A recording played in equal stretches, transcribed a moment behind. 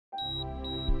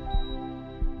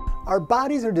Our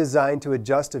bodies are designed to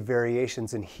adjust to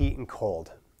variations in heat and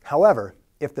cold. However,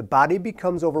 if the body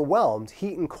becomes overwhelmed,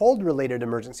 heat and cold related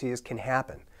emergencies can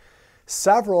happen.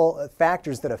 Several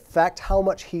factors that affect how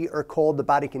much heat or cold the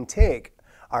body can take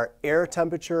are air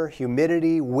temperature,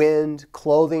 humidity, wind,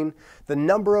 clothing, the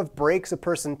number of breaks a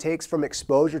person takes from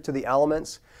exposure to the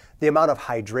elements, the amount of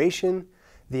hydration,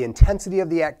 the intensity of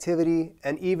the activity,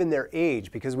 and even their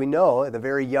age, because we know the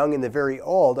very young and the very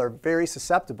old are very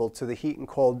susceptible to the heat and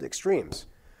cold extremes.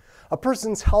 A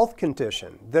person's health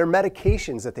condition, their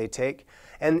medications that they take,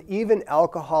 and even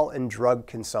alcohol and drug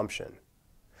consumption.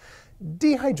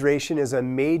 Dehydration is a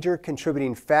major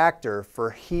contributing factor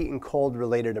for heat and cold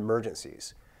related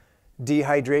emergencies.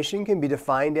 Dehydration can be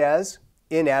defined as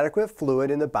inadequate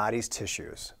fluid in the body's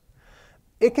tissues.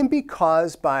 It can be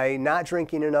caused by not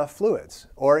drinking enough fluids,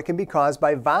 or it can be caused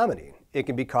by vomiting. It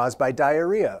can be caused by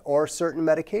diarrhea or certain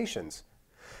medications.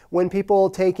 When people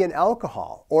take in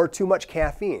alcohol or too much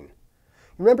caffeine.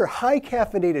 Remember, high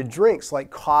caffeinated drinks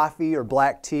like coffee or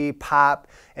black tea, pop,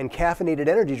 and caffeinated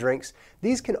energy drinks,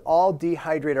 these can all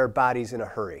dehydrate our bodies in a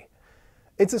hurry.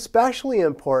 It's especially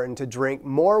important to drink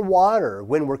more water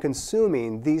when we're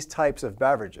consuming these types of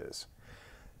beverages.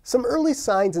 Some early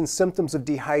signs and symptoms of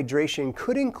dehydration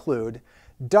could include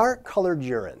dark colored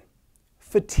urine,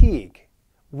 fatigue,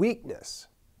 weakness,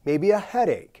 maybe a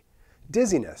headache,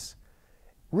 dizziness,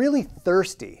 really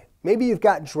thirsty. Maybe you've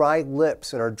got dry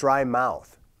lips and a dry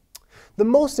mouth. The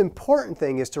most important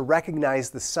thing is to recognize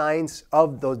the signs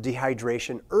of the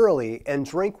dehydration early and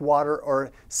drink water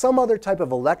or some other type of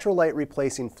electrolyte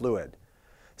replacing fluid.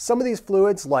 Some of these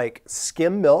fluids like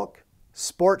skim milk,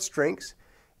 sports drinks,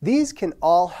 these can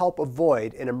all help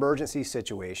avoid an emergency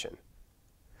situation.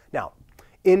 Now,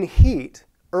 in heat,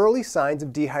 early signs of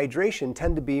dehydration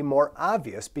tend to be more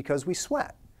obvious because we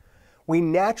sweat. We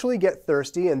naturally get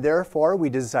thirsty and therefore we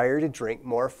desire to drink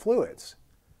more fluids.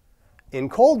 In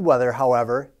cold weather,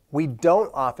 however, we don't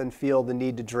often feel the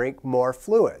need to drink more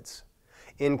fluids.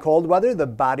 In cold weather, the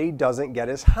body doesn't get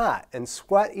as hot and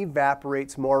sweat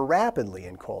evaporates more rapidly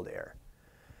in cold air.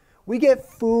 We get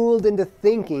fooled into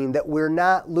thinking that we're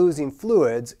not losing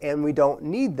fluids and we don't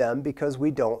need them because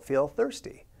we don't feel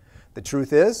thirsty. The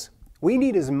truth is, we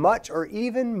need as much or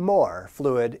even more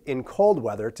fluid in cold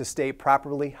weather to stay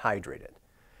properly hydrated.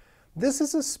 This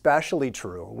is especially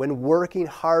true when working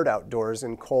hard outdoors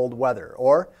in cold weather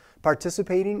or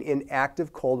participating in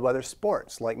active cold weather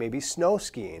sports like maybe snow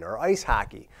skiing or ice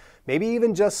hockey, maybe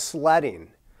even just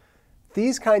sledding.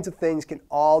 These kinds of things can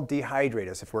all dehydrate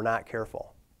us if we're not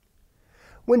careful.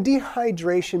 When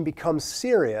dehydration becomes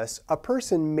serious, a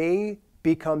person may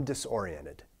become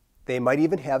disoriented. They might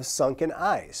even have sunken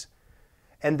eyes.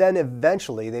 And then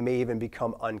eventually they may even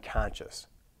become unconscious.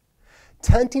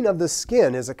 Tenting of the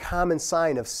skin is a common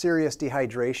sign of serious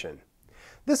dehydration.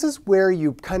 This is where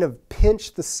you kind of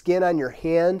pinch the skin on your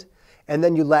hand and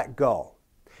then you let go.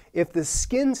 If the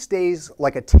skin stays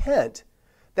like a tent,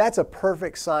 that's a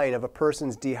perfect sign of a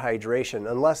person's dehydration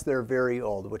unless they're very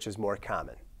old, which is more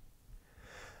common.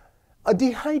 A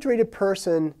dehydrated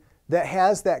person that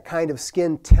has that kind of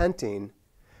skin tenting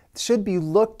should be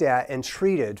looked at and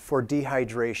treated for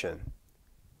dehydration.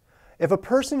 If a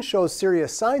person shows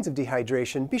serious signs of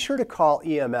dehydration, be sure to call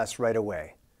EMS right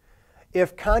away.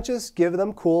 If conscious, give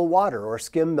them cool water or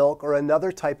skim milk or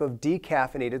another type of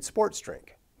decaffeinated sports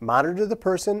drink. Monitor the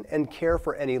person and care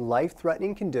for any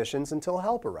life-threatening conditions until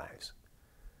help arrives.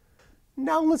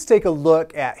 Now let's take a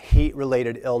look at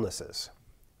heat-related illnesses.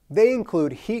 They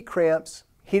include heat cramps,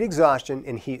 heat exhaustion,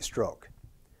 and heat stroke.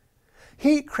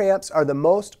 Heat cramps are the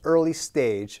most early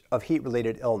stage of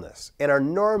heat-related illness and are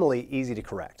normally easy to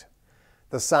correct.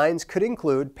 The signs could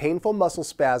include painful muscle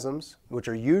spasms, which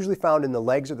are usually found in the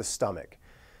legs or the stomach.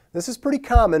 This is pretty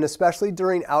common, especially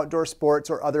during outdoor sports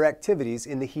or other activities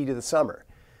in the heat of the summer.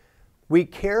 We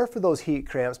care for those heat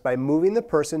cramps by moving the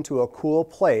person to a cool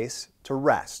place to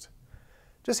rest.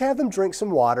 Just have them drink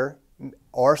some water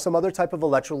or some other type of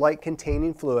electrolyte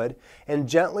containing fluid and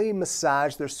gently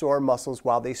massage their sore muscles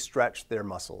while they stretch their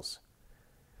muscles.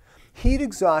 Heat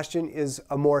exhaustion is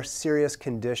a more serious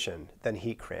condition than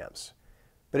heat cramps,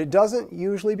 but it doesn't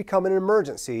usually become an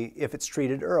emergency if it's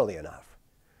treated early enough.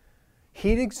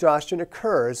 Heat exhaustion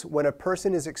occurs when a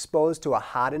person is exposed to a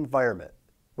hot environment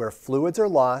where fluids are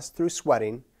lost through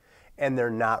sweating and they're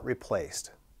not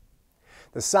replaced.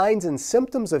 The signs and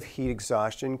symptoms of heat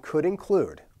exhaustion could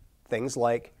include things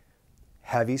like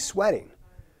heavy sweating.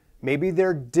 Maybe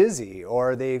they're dizzy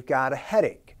or they've got a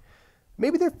headache.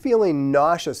 Maybe they're feeling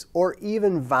nauseous or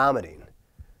even vomiting.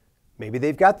 Maybe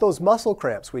they've got those muscle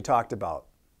cramps we talked about.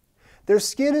 Their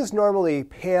skin is normally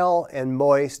pale and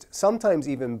moist, sometimes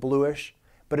even bluish,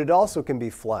 but it also can be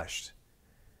flushed.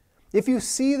 If you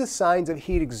see the signs of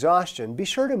heat exhaustion, be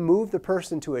sure to move the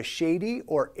person to a shady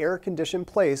or air-conditioned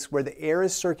place where the air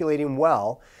is circulating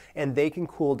well and they can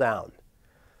cool down.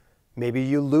 Maybe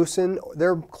you loosen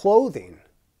their clothing.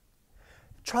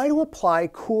 Try to apply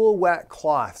cool, wet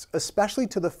cloths, especially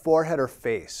to the forehead or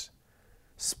face.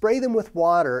 Spray them with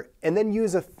water and then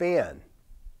use a fan.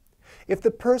 If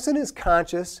the person is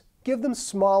conscious, give them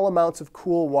small amounts of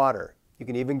cool water. You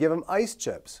can even give them ice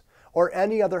chips or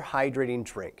any other hydrating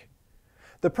drink.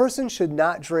 The person should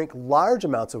not drink large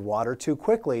amounts of water too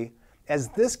quickly, as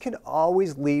this can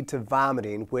always lead to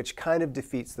vomiting, which kind of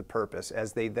defeats the purpose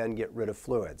as they then get rid of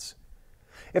fluids.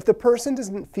 If the person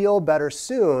doesn't feel better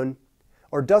soon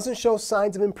or doesn't show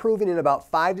signs of improving in about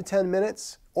 5 to 10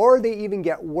 minutes, or they even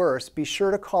get worse, be sure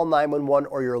to call 911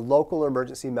 or your local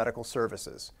emergency medical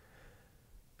services.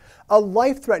 A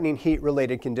life-threatening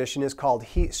heat-related condition is called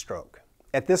heat stroke.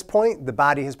 At this point, the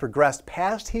body has progressed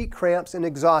past heat cramps and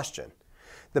exhaustion.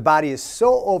 The body is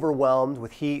so overwhelmed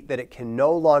with heat that it can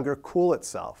no longer cool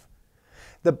itself.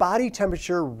 The body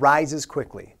temperature rises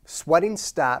quickly, sweating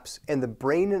stops, and the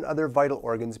brain and other vital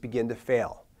organs begin to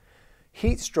fail.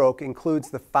 Heat stroke includes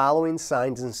the following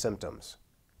signs and symptoms: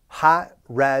 hot,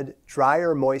 red, dry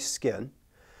or moist skin.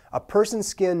 A person's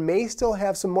skin may still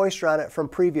have some moisture on it from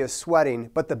previous sweating,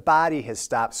 but the body has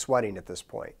stopped sweating at this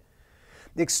point.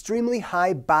 Extremely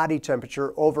high body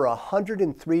temperature over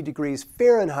 103 degrees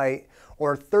Fahrenheit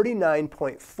or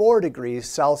 39.4 degrees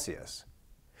Celsius.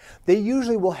 They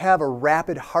usually will have a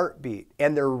rapid heartbeat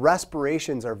and their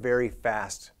respirations are very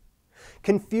fast.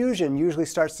 Confusion usually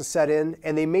starts to set in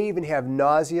and they may even have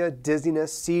nausea,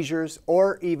 dizziness, seizures,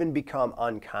 or even become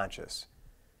unconscious.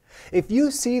 If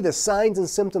you see the signs and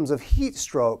symptoms of heat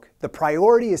stroke, the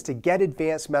priority is to get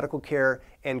advanced medical care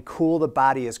and cool the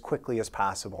body as quickly as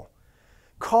possible.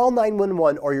 Call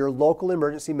 911 or your local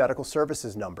emergency medical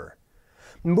services number.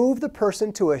 Move the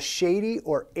person to a shady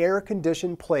or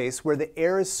air-conditioned place where the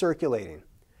air is circulating.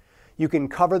 You can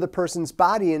cover the person's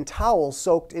body in towels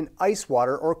soaked in ice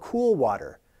water or cool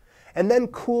water, and then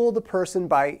cool the person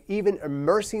by even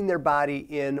immersing their body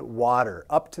in water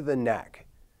up to the neck.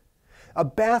 A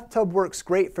bathtub works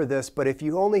great for this, but if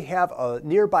you only have a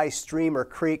nearby stream or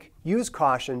creek, use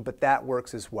caution, but that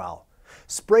works as well.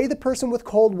 Spray the person with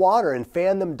cold water and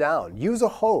fan them down. Use a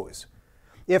hose.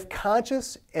 If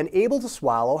conscious and able to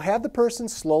swallow, have the person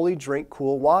slowly drink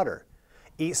cool water.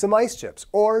 Eat some ice chips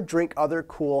or drink other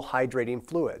cool hydrating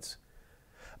fluids.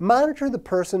 Monitor the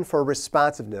person for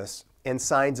responsiveness and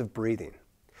signs of breathing.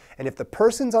 And if the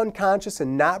person's unconscious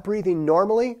and not breathing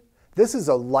normally, this is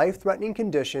a life-threatening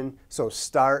condition, so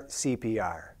start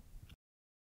CPR.